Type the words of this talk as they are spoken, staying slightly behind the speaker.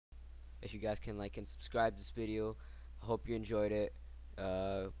If you guys can like and subscribe this video. I hope you enjoyed it.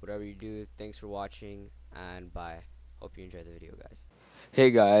 Whatever you do, thanks for watching, and bye. Hope you enjoyed the video, guys.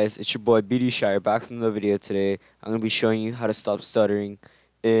 Hey guys, it's your boy BD Shire back from the video today. I'm gonna be showing you how to stop stuttering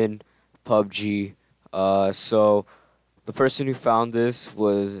in PUBG. So the person who found this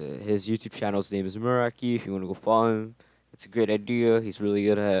was his YouTube channel's name is Muraki. If you want to go follow him, it's a great idea. He's really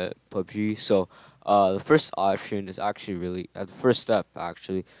good at PUBG. So the first option is actually the first step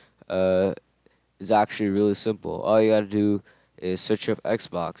actually uh, is actually really simple. All you gotta do is search up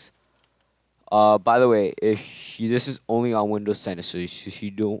Xbox. By the way, this is only on Windows 10, so if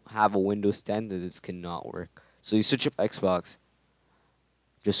you don't have a Windows 10, then this cannot work. So you search up Xbox.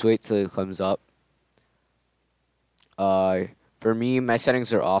 Just wait till it comes up. Uh, for me, my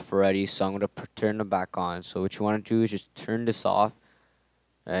settings are off already, so I'm gonna turn them back on. So what you want to do is just turn this off.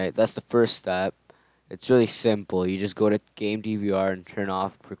 Right, that's the first step. It's really simple. You just go to Game DVR and turn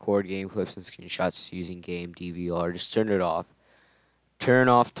off record game clips and screenshots using Game DVR. Just turn it off. Turn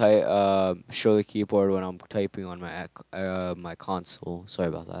off show the keyboard when I'm typing on my console. Sorry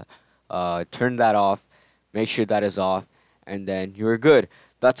about that. Turn that off. Make sure that is off, and then you're good.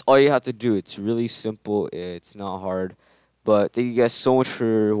 That's all you have to do. It's really simple. It's not hard. But thank you guys so much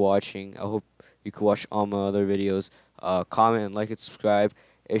for watching. I hope you can watch all my other videos. Comment and like and subscribe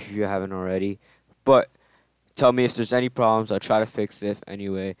if you haven't already. But tell me if there's any problems. I'll try to fix it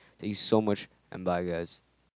anyway. Thank you so much, and bye, guys.